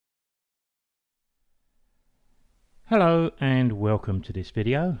Hello and welcome to this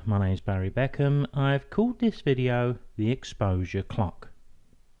video. My name is Barry Beckham. I've called this video the exposure clock.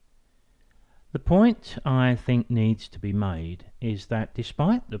 The point I think needs to be made is that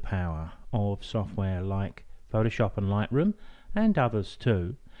despite the power of software like Photoshop and Lightroom and others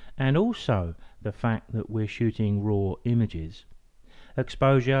too, and also the fact that we're shooting raw images,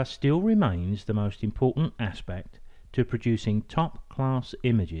 exposure still remains the most important aspect to producing top-class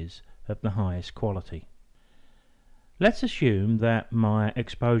images of the highest quality. Let's assume that my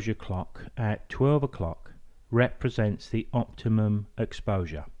exposure clock at 12 o'clock represents the optimum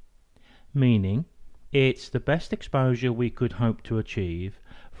exposure, meaning it's the best exposure we could hope to achieve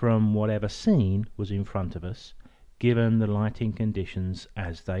from whatever scene was in front of us, given the lighting conditions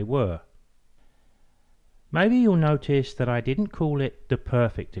as they were. Maybe you'll notice that I didn't call it the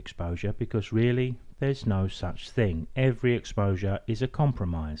perfect exposure because really there's no such thing. Every exposure is a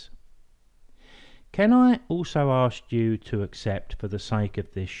compromise. Can I also ask you to accept, for the sake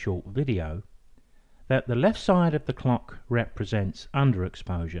of this short video, that the left side of the clock represents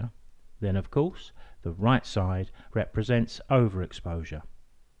underexposure, then of course the right side represents overexposure.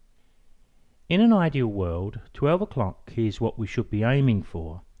 In an ideal world, 12 o'clock is what we should be aiming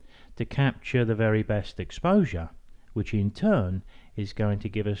for to capture the very best exposure, which in turn is going to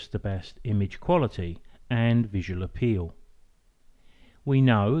give us the best image quality and visual appeal. We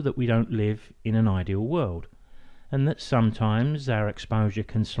know that we don't live in an ideal world, and that sometimes our exposure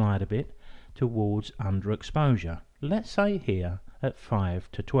can slide a bit towards underexposure, let's say here at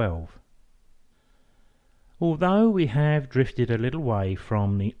 5 to 12. Although we have drifted a little way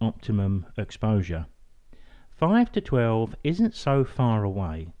from the optimum exposure, 5 to 12 isn't so far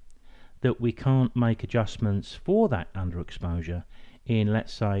away that we can't make adjustments for that underexposure in,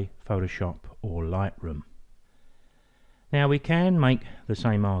 let's say, Photoshop or Lightroom. Now we can make the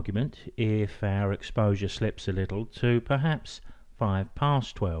same argument if our exposure slips a little to perhaps 5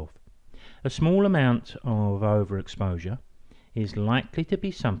 past 12. A small amount of overexposure is likely to be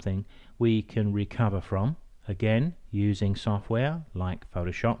something we can recover from, again using software like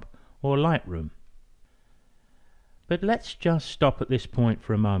Photoshop or Lightroom. But let's just stop at this point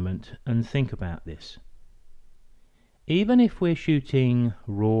for a moment and think about this. Even if we're shooting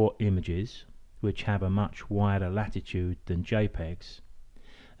raw images, which have a much wider latitude than JPEGs,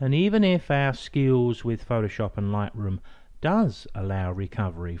 and even if our skills with Photoshop and Lightroom does allow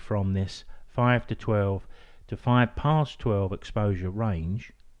recovery from this 5 to 12 to 5 past 12 exposure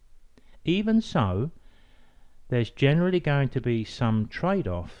range, even so, there's generally going to be some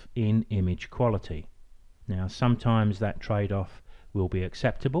trade-off in image quality. Now sometimes that trade-off will be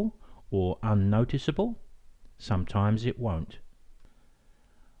acceptable or unnoticeable, sometimes it won't.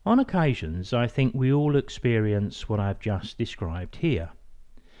 On occasions I think we all experience what I've just described here,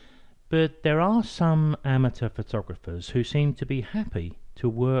 but there are some amateur photographers who seem to be happy to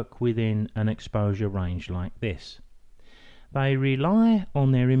work within an exposure range like this. They rely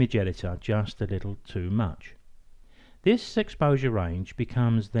on their image editor just a little too much. This exposure range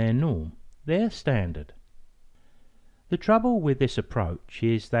becomes their norm, their standard. The trouble with this approach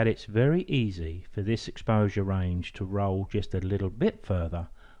is that it's very easy for this exposure range to roll just a little bit further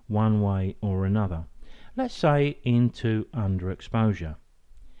one way or another, let's say into underexposure.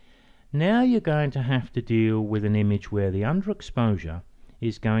 Now you're going to have to deal with an image where the underexposure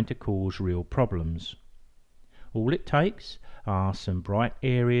is going to cause real problems. All it takes are some bright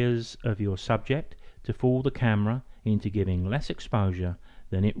areas of your subject to fool the camera into giving less exposure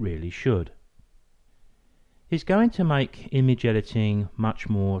than it really should. It's going to make image editing much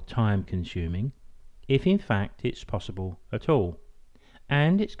more time consuming, if in fact it's possible at all,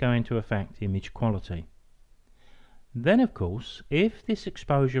 and it's going to affect image quality. Then of course, if this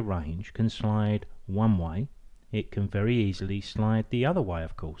exposure range can slide one way, it can very easily slide the other way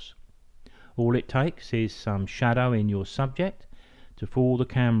of course. All it takes is some shadow in your subject to fool the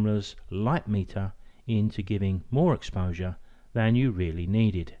camera's light meter into giving more exposure than you really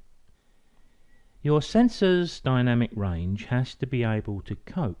needed. Your sensor's dynamic range has to be able to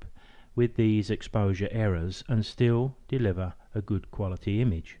cope with these exposure errors and still deliver a good quality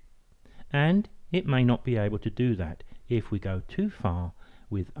image. And it may not be able to do that if we go too far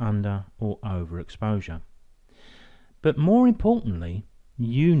with under or overexposure. But more importantly,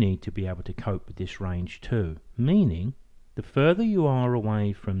 you need to be able to cope with this range too, meaning the further you are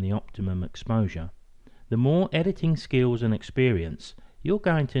away from the optimum exposure, the more editing skills and experience you're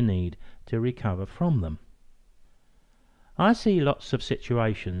going to need to recover from them. I see lots of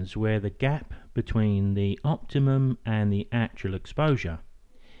situations where the gap between the optimum and the actual exposure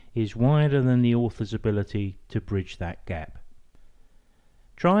is wider than the author's ability to bridge that gap.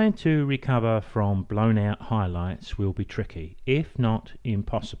 Trying to recover from blown out highlights will be tricky, if not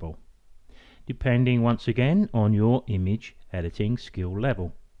impossible, depending once again on your image editing skill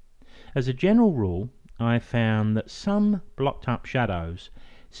level. As a general rule, I found that some blocked up shadows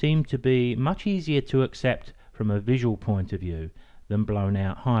seem to be much easier to accept from a visual point of view than blown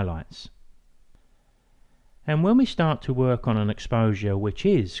out highlights. And when we start to work on an exposure which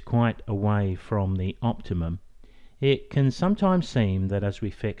is quite away from the optimum, it can sometimes seem that as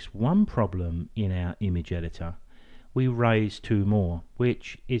we fix one problem in our image editor, we raise two more,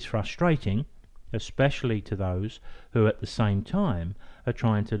 which is frustrating, especially to those who at the same time are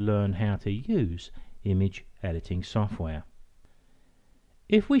trying to learn how to use image editing software.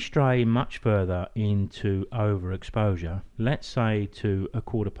 If we stray much further into overexposure, let's say to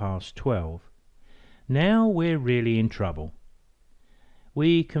 12:15, now we're really in trouble.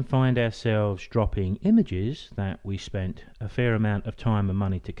 We can find ourselves dropping images that we spent a fair amount of time and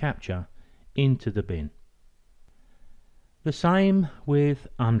money to capture into the bin. The same with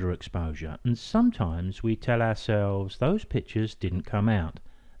underexposure, and sometimes we tell ourselves those pictures didn't come out,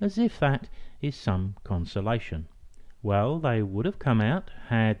 as if that is some consolation. Well, they would have come out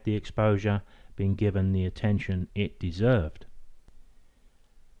had the exposure been given the attention it deserved.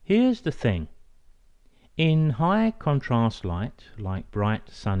 Here's the thing. In high contrast light, like bright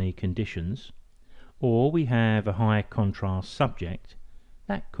sunny conditions, or we have a high contrast subject,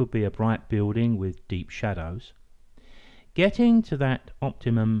 that could be a bright building with deep shadows, getting to that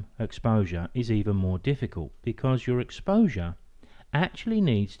optimum exposure is even more difficult because your exposure actually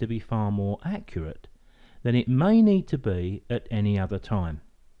needs to be far more accurate than it may need to be at any other time.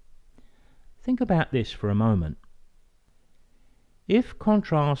 Think about this for a moment. If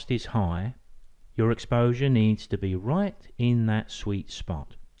contrast is high, your exposure needs to be right in that sweet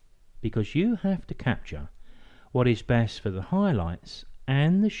spot, because you have to capture what is best for the highlights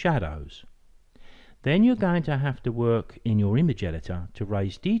and the shadows. Then you're going to have to work in your image editor to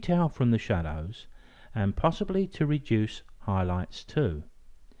raise detail from the shadows and possibly to reduce highlights too.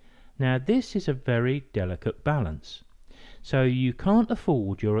 Now this is a very delicate balance, so you can't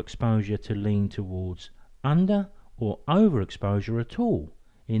afford your exposure to lean towards under or overexposure at all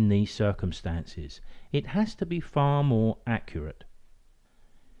in these circumstances. It has to be far more accurate.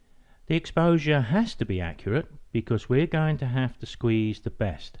 The exposure has to be accurate because we're going to have to squeeze the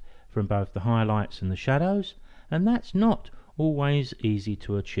best from both the highlights and the shadows, and that's not always easy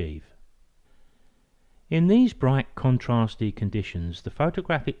to achieve. In these bright contrasty conditions, the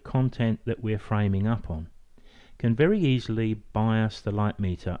photographic content that we're framing up on can very easily bias the light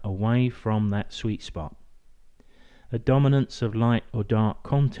meter away from that sweet spot. A dominance of light or dark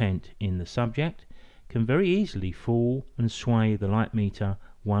content in the subject can very easily fall and sway the light meter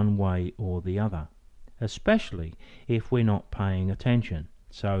one way or the other, especially if we're not paying attention.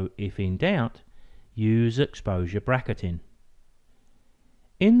 So if in doubt, use exposure bracketing.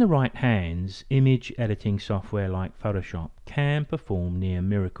 In the right hands, image editing software like Photoshop can perform near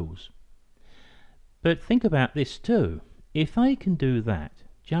miracles. But think about this too. If they can do that,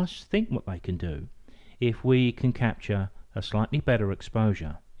 just think what they can do if we can capture a slightly better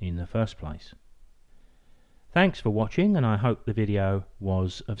exposure in the first place. Thanks for watching, and I hope the video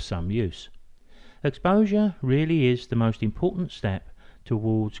was of some use. Exposure really is the most important step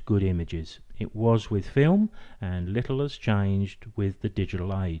towards good images. It was with film, and little has changed with the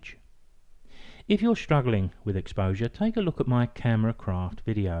digital age. If you're struggling with exposure, take a look at my camera craft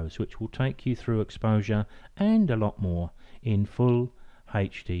videos, which will take you through exposure and a lot more in full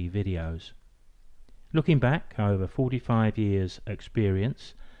HD videos. Looking back over 45 years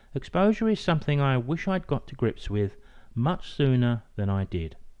experience, exposure is something I wish I'd got to grips with much sooner than I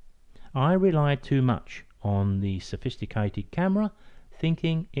did. I relied too much on the sophisticated camera,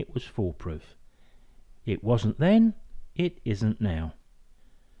 thinking it was foolproof. It wasn't then, it isn't now.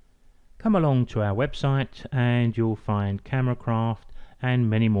 Come along to our website and you'll find camera craft and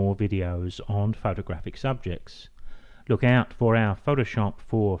many more videos on photographic subjects. Look out for our Photoshop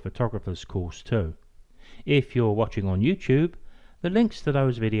for Photographers course too. If you're watching on YouTube, the links to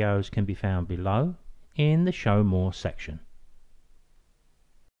those videos can be found below in the Show More section.